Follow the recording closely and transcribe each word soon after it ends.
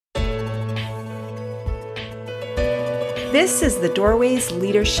This is the Doorways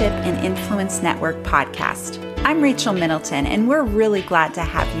Leadership and Influence Network podcast. I'm Rachel Middleton, and we're really glad to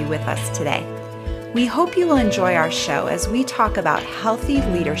have you with us today. We hope you will enjoy our show as we talk about healthy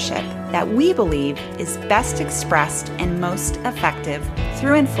leadership that we believe is best expressed and most effective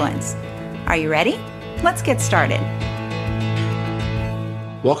through influence. Are you ready? Let's get started.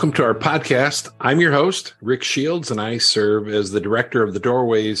 Welcome to our podcast. I'm your host, Rick Shields, and I serve as the director of the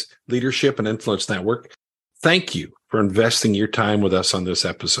Doorways Leadership and Influence Network. Thank you for investing your time with us on this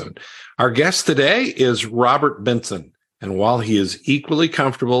episode. Our guest today is Robert Benson. And while he is equally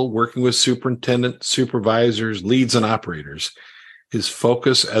comfortable working with superintendents, supervisors, leads, and operators, his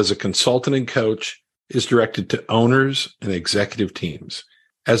focus as a consultant and coach is directed to owners and executive teams.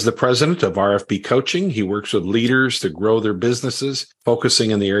 As the president of RFB Coaching, he works with leaders to grow their businesses, focusing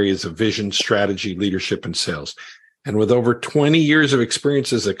in the areas of vision, strategy, leadership, and sales. And with over 20 years of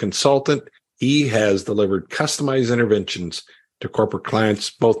experience as a consultant, he has delivered customized interventions to corporate clients,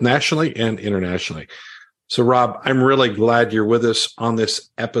 both nationally and internationally. So, Rob, I'm really glad you're with us on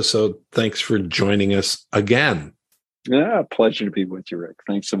this episode. Thanks for joining us again. Yeah, pleasure to be with you, Rick.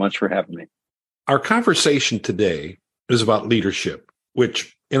 Thanks so much for having me. Our conversation today is about leadership,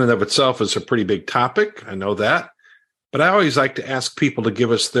 which in and of itself is a pretty big topic. I know that. But I always like to ask people to give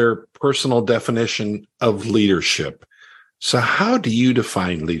us their personal definition of leadership. So how do you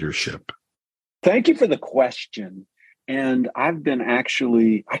define leadership? Thank you for the question. And I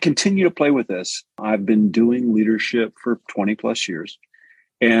continue to play with this. I've been doing leadership for 20 plus years.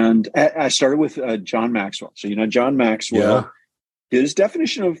 And I started with John Maxwell. So, John Maxwell, his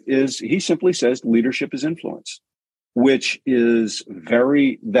definition he simply says leadership is influence, which is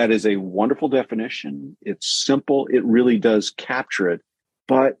that is a wonderful definition. It's simple. It really does capture it.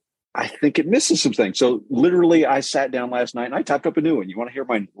 But I think it misses some things. So literally, I sat down last night and I typed up a new one. You want to hear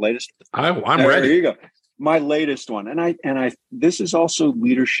my latest? I'm ready. There you go. My latest one. And this is also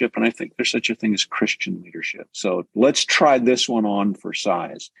leadership. And I think there's such a thing as Christian leadership. So let's try this one on for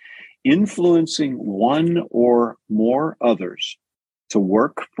size. Influencing one or more others to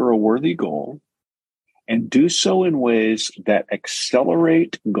work for a worthy goal and do so in ways that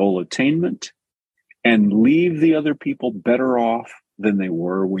accelerate goal attainment and leave the other people better off than they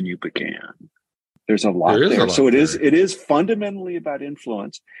were when you began. There's a lot there. So it is fundamentally about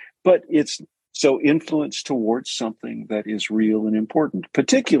influence, but it's so influence towards something that is real and important,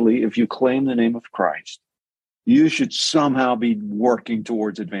 particularly if you claim the name of Christ. You should somehow be working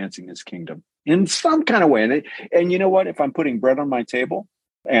towards advancing his kingdom in some kind of way. And you know what? If I'm putting bread on my table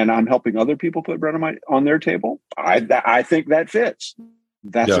and I'm helping other people put bread on their table, I think that fits.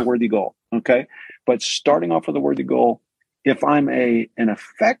 That's a worthy goal. Okay. But starting off with a worthy goal, if I'm an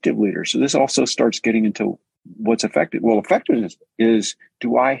effective leader, so this also starts getting into what's effective. Well, effectiveness is,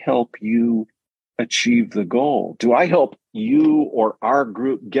 do I help you achieve the goal? Do I help you or our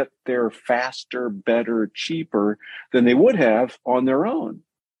group get there faster, better, cheaper than they would have on their own?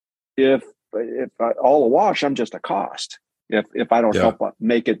 If all awash, I'm just a cost. If I don't help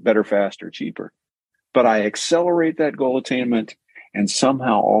make it better, faster, cheaper, but I accelerate that goal attainment, and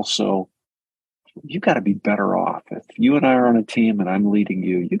somehow also, you got to be better off. If you and I are on a team and I'm leading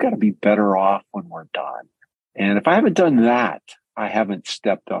you, you got to be better off when we're done. And if I haven't done that, I haven't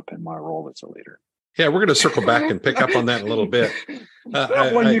stepped up in my role as a leader. Yeah, we're going to circle back and pick up on that in a little bit.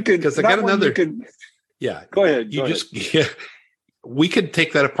 Because I got another. Yeah, go ahead. We could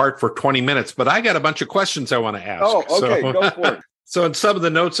take that apart for 20 minutes, but I got a bunch of questions I want to ask. Oh, okay, go for it. So in some of the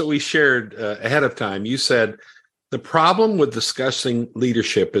notes that we shared ahead of time, you said the problem with discussing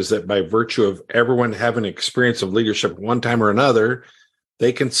leadership is that by virtue of everyone having an experience of leadership one time or another,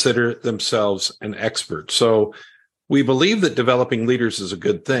 they consider themselves an expert. So we believe that developing leaders is a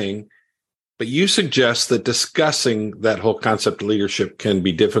good thing, but you suggest that discussing that whole concept of leadership can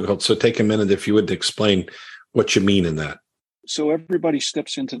be difficult. So take a minute, if you would, to explain what you mean in that. So everybody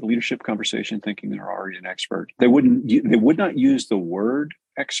steps into the leadership conversation thinking they're already an expert. They would not use the word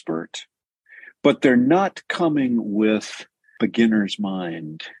expert, but they're not coming with beginner's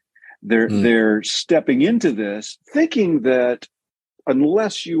mind. They're stepping into this thinking that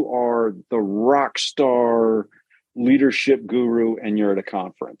unless you are the rock star leadership guru and you're at a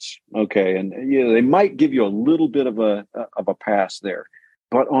conference, okay, and they might give you a little bit of a pass there,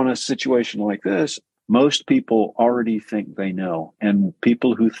 but on a situation like this, most people already think they know, and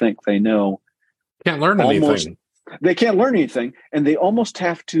people who think they know can't learn anything. They can't learn anything, and they almost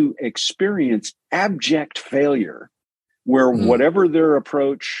have to experience abject failure where whatever their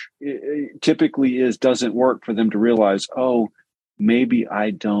approach typically is doesn't work for them to realize, oh, maybe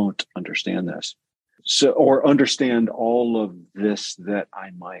I don't understand this. So, or understand all of this that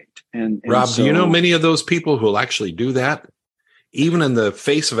I might. And Rob, so, do you know many of those people who will actually do that? Even in the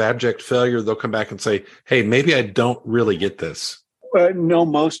face of abject failure, they'll come back and say, hey, maybe I don't really get this. No,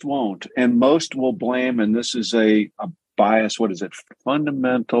 most won't. And most will blame, and this is a bias, what is it?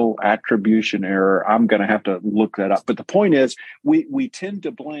 Fundamental attribution error. I'm going to have to look that up. But the point is, we tend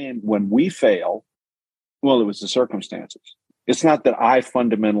to blame when we fail. Well, it was the circumstances. It's not that I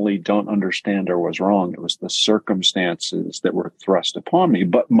fundamentally don't understand or was wrong. It was the circumstances that were thrust upon me.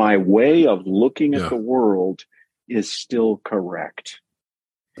 But my way of looking at the world is still correct.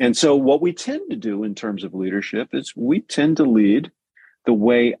 And so what we tend to do in terms of leadership is we tend to lead the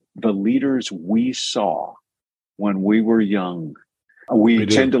way the leaders we saw when we were young. We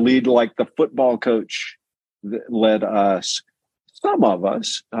tend to lead like the football coach that led us. Some of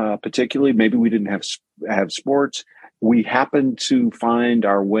us, particularly, maybe we didn't have sports. We happened to find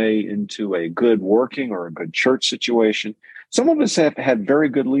our way into a good working or a good church situation. Some of us have had very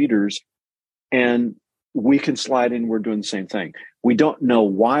good leaders, and we can slide in. We're doing the same thing. We don't know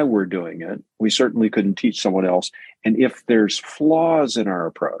why we're doing it. We certainly couldn't teach someone else. And if there's flaws in our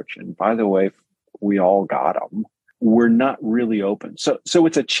approach, and by the way, we all got them, we're not really open. So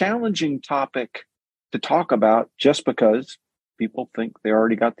it's a challenging topic to talk about just because people think they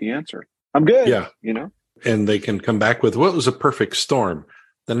already got the answer. I'm good. Yeah. And they can come back with, well, it was a perfect storm.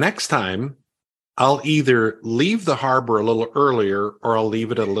 The next time, I'll either leave the harbor a little earlier or I'll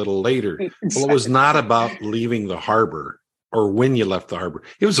leave it a little later. Well, it was not about leaving the harbor or when you left the harbor.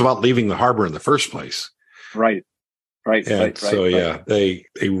 It was about leaving the harbor in the first place. Right. They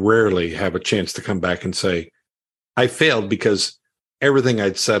rarely have a chance to come back and say, I failed because everything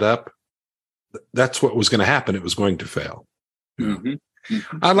I'd set up, that's what was going to happen. It was going to fail. Mm-hmm.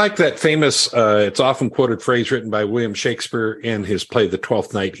 Mm-hmm. I like that famous, it's often quoted phrase written by William Shakespeare in his play, The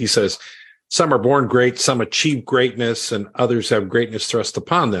Twelfth Night. He says, some are born great, some achieve greatness, and others have greatness thrust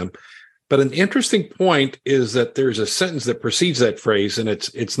upon them. But an interesting point is that there's a sentence that precedes that phrase, and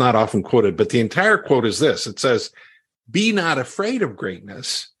it's not often quoted, but the entire quote is this. It says, be not afraid of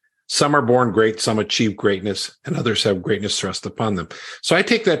greatness. Some are born great, some achieve greatness, and others have greatness thrust upon them. So I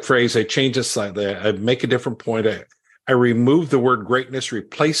take that phrase, I change it slightly, I make a different point. I remove the word greatness,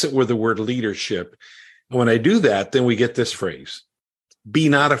 replace it with the word leadership. And when I do that, then we get this phrase. Be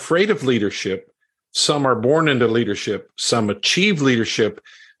not afraid of leadership. Some are born into leadership. Some achieve leadership,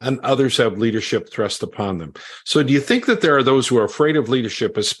 and others have leadership thrust upon them. So do you think that there are those who are afraid of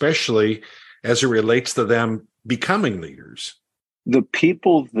leadership, especially as it relates to them becoming leaders? The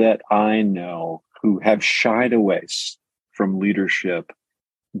people that I know who have shied away from leadership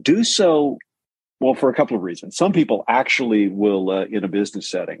do so, well, for a couple of reasons. Some people actually will, in a business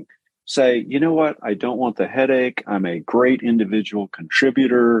setting, say, you know what, I don't want the headache. I'm a great individual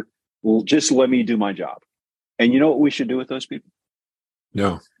contributor. Well, just let me do my job. And you know what we should do with those people?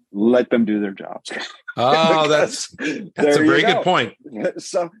 No. Let them do their jobs. Oh, that's a very good point.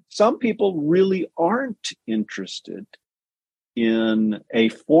 So some people really aren't interested in a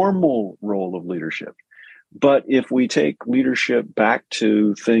formal role of leadership. But if we take leadership back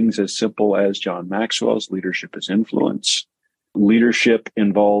to things as simple as John Maxwell's leadership is influence, leadership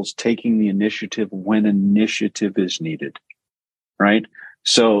involves taking the initiative when initiative is needed, right?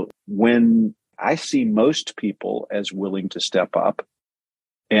 So when I see most people as willing to step up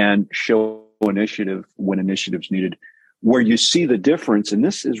and show initiative when initiative's needed, where you see the difference, and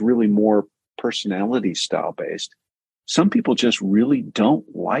this is really more personality style based, some people just really don't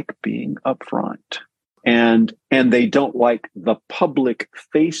like being upfront. And they don't like the public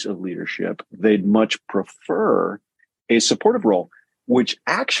face of leadership. They'd much prefer a supportive role, which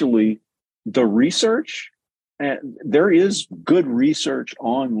actually the research, there is good research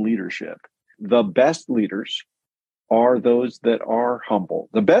on leadership. The best leaders are those that are humble.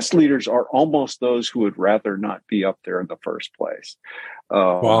 The best leaders are almost those who would rather not be up there in the first place.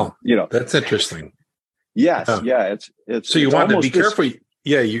 Wow, that's interesting. Yes, yeah. It's so you it's want to be this, careful.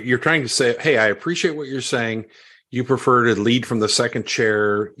 Yeah, you're trying to say, hey, I appreciate what you're saying. You prefer to lead from the second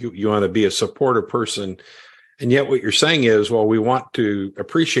chair. You want to be a supportive person. And yet what you're saying is, well, we want to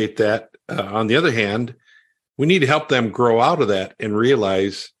appreciate that. On the other hand, we need to help them grow out of that and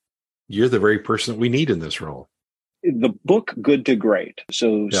realize you're the very person that we need in this role. The book, Good to Great.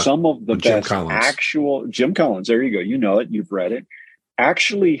 So some of the best Jim Collins, there you go. You know it. You've read it.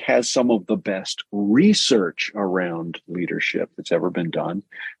 Actually has some of the best research around leadership that's ever been done.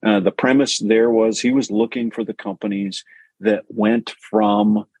 The premise there was he was looking for the companies that went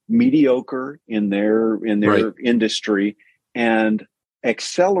from mediocre in their industry and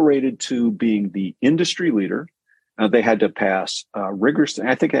accelerated to being the industry leader, They had to pass rigorous.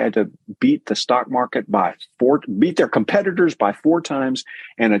 I think they had to beat the stock market beat their competitors by 4 times,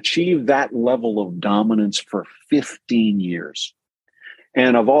 and achieve that level of dominance for 15 years.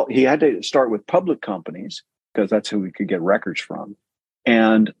 And he had to start with public companies because that's who we could get records from.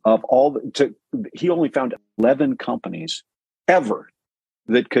 And he only found 11 companies ever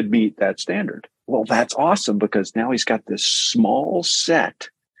that could meet that standard. Well, that's awesome, because now he's got this small set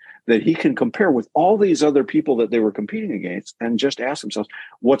that he can compare with all these other people that they were competing against, and just ask themselves,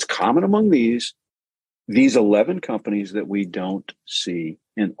 what's common among these 11 companies that we don't see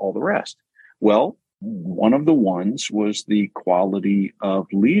in all the rest? Well, one of the ones was the quality of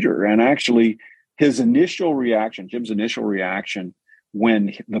leader. And actually, Jim's initial reaction,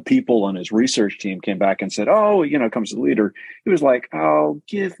 when the people on his research team came back and said, oh, it comes to the leader, he was like, oh,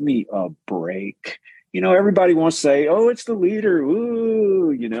 give me a break. Everybody wants to say, oh, it's the leader.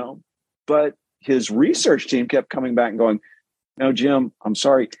 Ooh, but his research team kept coming back and going, no, Jim, I'm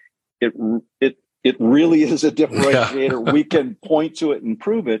sorry. It really is a differentiator. Yeah. We can point to it and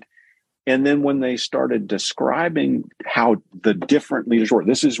prove it. And then when they started describing how the different leaders were,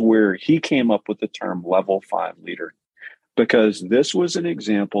 this is where he came up with the term level 5 leader, because this was an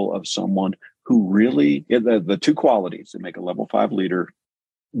example of someone who really, the 2 qualities that make a level 5 leader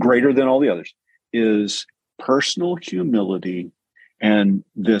greater than all the others is personal humility and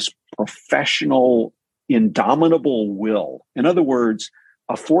this professional, indomitable will. In other words,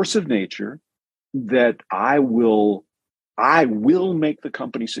 a force of nature that I will make the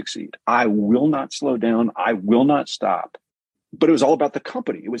company succeed. I will not slow down. I will not stop. But it was all about the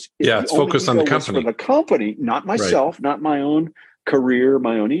company. It's focused on the company. For the company, not myself, right. Not my own career,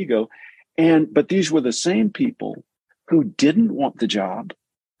 my own ego. But these were the same people who didn't want the job.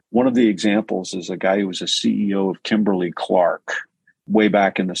 One of the examples is a guy who was a CEO of Kimberly-Clark way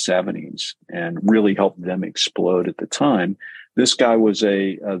back in the 70s and really helped them explode at the time. This guy was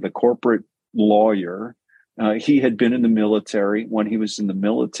the corporate lawyer. He had been in the military. When he was in the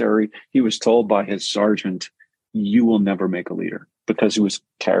military, he was told by his sergeant, you will never make a leader, because he was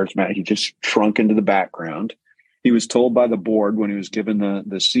charismatic. He just shrunk into the background. He was told by the board when he was given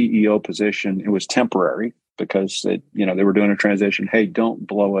the CEO position, it was temporary because they were doing a transition. Hey, don't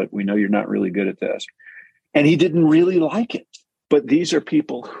blow it. We know you're not really good at this. And he didn't really like it. But these are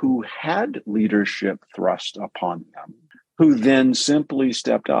people who had leadership thrust upon them, who then simply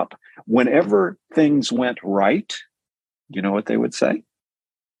stepped up. Whenever things went right, you know what they would say?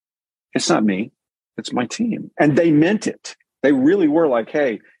 It's not me. It's my team. And they meant it. They really were like,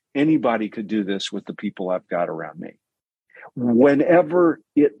 hey, anybody could do this with the people I've got around me. Whenever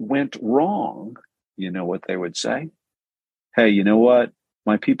it went wrong, you know what they would say? Hey, you know what?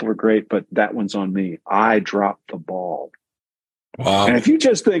 My people are great, but that one's on me. I dropped the ball. Wow. And if you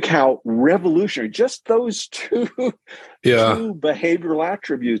just think how revolutionary just those two behavioral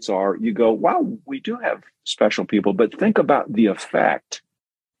attributes are, you go, wow, we do have special people. But think about the effect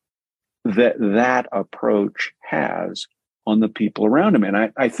that approach has on the people around him.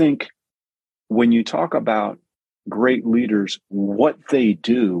 And I think when you talk about great leaders, what they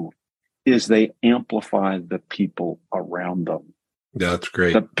do is they amplify the people around them. That's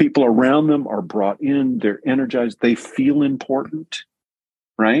great. The people around them are brought in, they're energized, they feel important,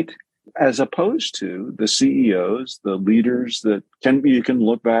 right? As opposed to the CEOs, the leaders that you can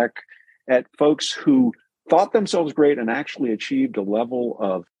look back at folks who thought themselves great and actually achieved a level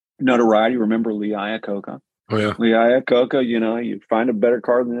of notoriety. Remember Lee Iacocca? Oh, yeah. Lee Iacocca, you find a better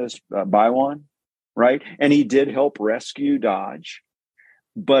car than this, buy one, right? And he did help rescue Dodge.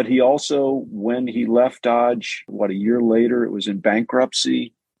 But he also, when he left Dodge, a year later, it was in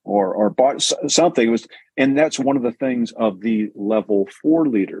bankruptcy or bought something. And that's one of the things of the level 4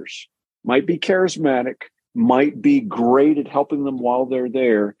 leaders. Might be charismatic, might be great at helping them while they're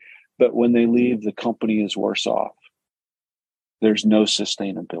there, but when they leave, the company is worse off. There's no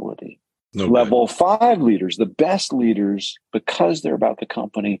sustainability. No level 5 leaders, the best leaders, because they're about the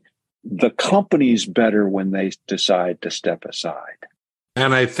company's better when they decide to step aside.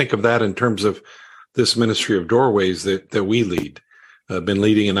 And I think of that in terms of this ministry of doorways that we lead. I've been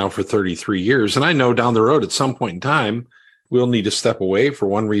leading it now for 33 years. And I know down the road at some point in time, we'll need to step away for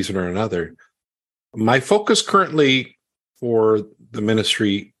one reason or another. My focus currently for the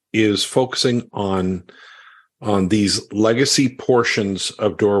ministry is focusing on these legacy portions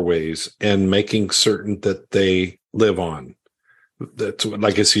of doorways and making certain that they live on. That's what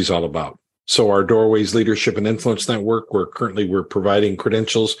legacy is all about. So our Doorways Leadership and Influence Network, we're providing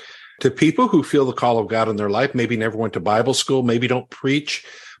credentials to people who feel the call of God in their life, maybe never went to Bible school, maybe don't preach,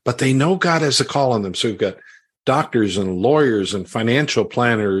 but they know God has a call on them. So we've got doctors and lawyers and financial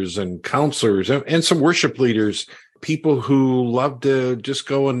planners and counselors and some worship leaders people who love to just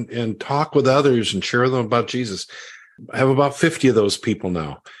go and talk with others and share with them about Jesus. I have about 50 of those people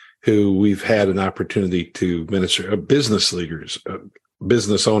now who we've had an opportunity to minister, business leaders,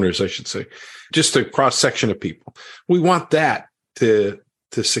 business owners, I should say, just a cross section of people. We want that to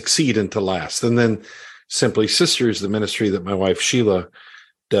succeed and to last. And then Simply Sisters, the ministry that my wife Sheila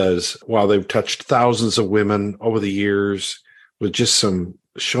does, while they've touched thousands of women over the years with just some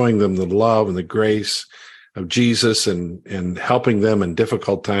showing them the love and the grace of Jesus and helping them in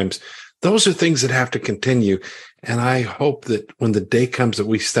difficult times. Those are things that have to continue. And I hope that when the day comes that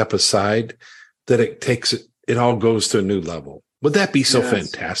we step aside, that it all goes to a new level. Would that be so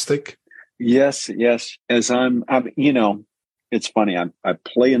fantastic? Yes. As I'm it's funny. I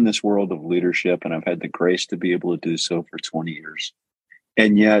play in this world of leadership, and I've had the grace to be able to do so for 20 years.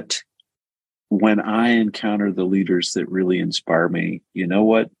 And yet, when I encounter the leaders that really inspire me, you know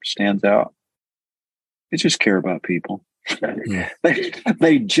what stands out? They just care about people. Yeah. They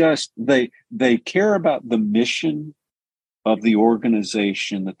care about the mission of the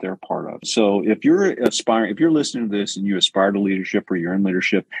organization that they're part of. So if you're listening to this and you aspire to leadership or you're in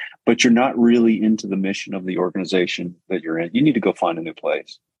leadership, but you're not really into the mission of the organization that you're in, you need to go find a new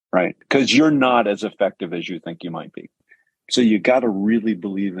place, right? Because you're not as effective as you think you might be. So you got to really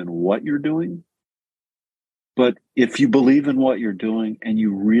believe in what you're doing. But if you believe in what you're doing and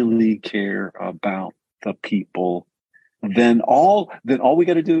you really care about the people, then all we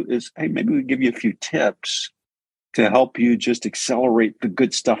got to do is, hey, maybe we give you a few tips to help you just accelerate the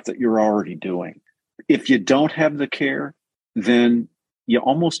good stuff that you're already doing. If you don't have the care, then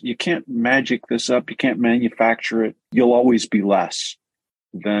you can't magic this up. You can't manufacture it. You'll always be less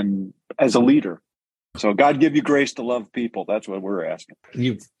than as a leader. So God give you grace to love people. That's what we're asking.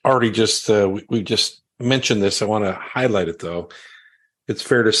 You've already we've just mentioned this. I want to highlight it, though. It's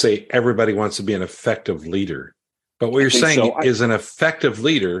fair to say everybody wants to be an effective leader. But what you're saying is an effective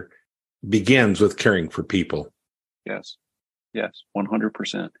leader begins with caring for people. Yes,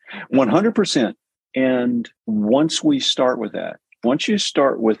 100%. 100%. And once you start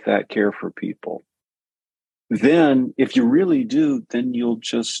with that care for people, then if you really do, then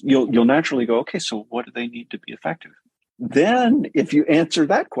you'll naturally go, okay, so what do they need to be effective? Then if you answer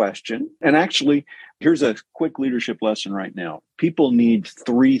that question, and actually, here's a quick leadership lesson right now. People need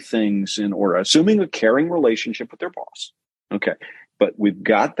 3 things in order, assuming a caring relationship with their boss. Okay, but we've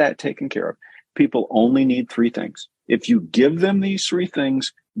got that taken care of. People only need 3 things. If you give them these 3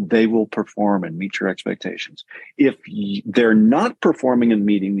 things, they will perform and meet your expectations. If they're not performing and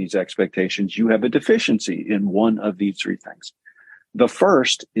meeting these expectations, you have a deficiency in one of these 3 things. The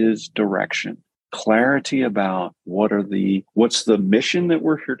first is direction, clarity about what's the mission that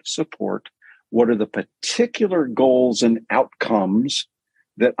we're here to support, what are the particular goals and outcomes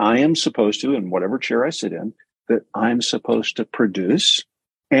that I am supposed to, in whatever chair I sit in, that I'm supposed to produce.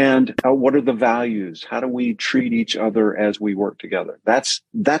 And what are the values? How do we treat each other as we work together? That's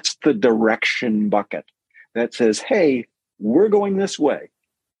the direction bucket that says, hey, we're going this way.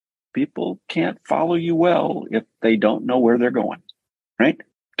 People can't follow you well if they don't know where they're going, right?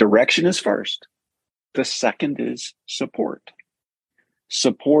 Direction is first. The second is support.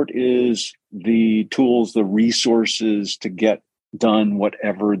 Support is the tools, the resources to get done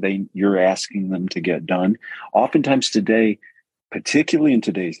whatever you're asking them to get done. Oftentimes today, particularly in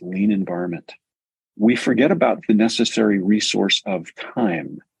today's lean environment, we forget about the necessary resource of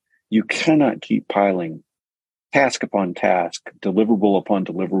time. You cannot keep piling task upon task, deliverable upon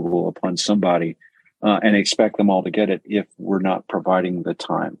deliverable upon somebody, and expect them all to get it if we're not providing the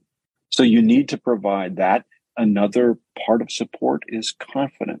time. So you need to provide that. Another part of support is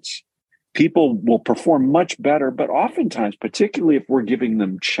confidence. People will perform much better, but oftentimes, particularly if we're giving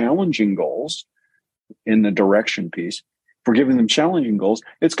them challenging goals in the direction piece, if we're giving them challenging goals,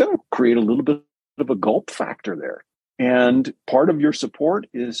 it's going to create a little bit of a gulp factor there. And part of your support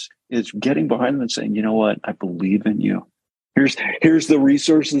is getting behind them and saying, you know what, I believe in you. Here's the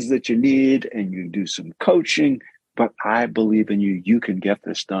resources that you need, and you do some coaching, but I believe in you. You can get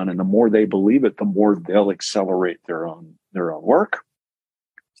this done. And the more they believe it, the more they'll accelerate their own work.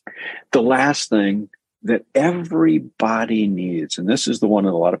 The last thing that everybody needs, and this is the one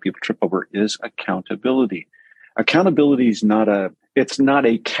that a lot of people trip over, is accountability. Accountability is not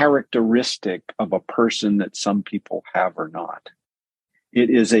a characteristic of a person that some people have or not. It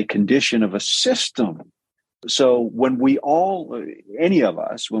is a condition of a system. So when any of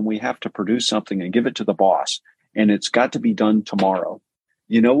us, when we have to produce something and give it to the boss, and it's got to be done tomorrow,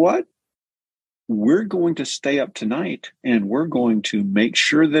 you know what? We're going to stay up tonight and we're going to make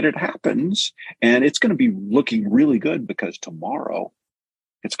sure that it happens. And it's going to be looking really good because tomorrow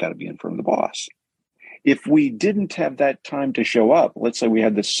it's got to be in front of the boss. If we didn't have that time to show up, let's say we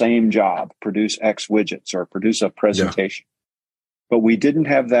had the same job, produce X widgets or produce a presentation, but we didn't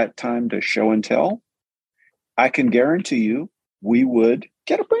have that time to show and tell, I can guarantee you we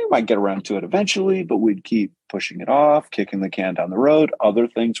might get around to it eventually, but we'd keep pushing it off, kicking the can down the road. Other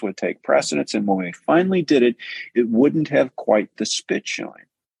things would take precedence. And when we finally did it, it wouldn't have quite the spit shine.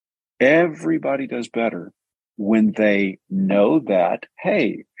 Everybody does better when they know that,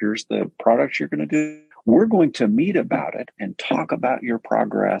 hey, here's the product you're going to do. We're going to meet about it and talk about your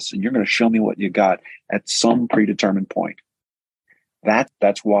progress, and you're going to show me what you got at some predetermined point.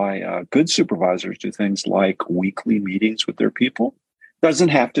 That's why good supervisors do things like weekly meetings with their people. Doesn't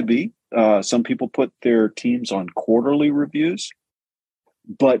have to be. Some people put their teams on quarterly reviews,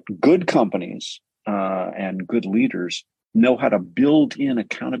 but good companies and good leaders know how to build in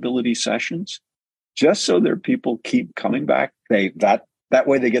accountability sessions just so their people keep coming back. That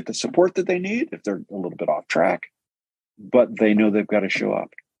way they get the support that they need if they're a little bit off track, but they know they've got to show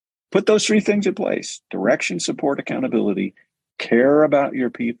up. Put those three things in place: direction, support, accountability. Care about your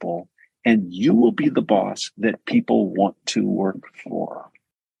people, and you will be the boss that people want to work for.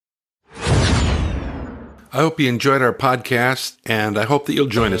 I hope you enjoyed our podcast, and I hope that you'll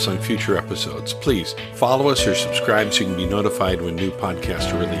join us on future episodes. Please follow us or subscribe so you can be notified when new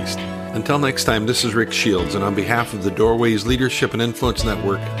podcasts are released. Until next time, this is Rick Shields, and on behalf of the Doorways Leadership and Influence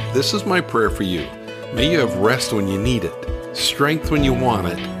Network, this is my prayer for you. May you have rest when you need it, strength when you want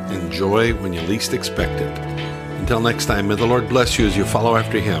it, and joy when you least expect it. Until next time, may the Lord bless you as you follow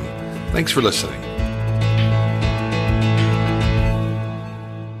after Him. Thanks for listening.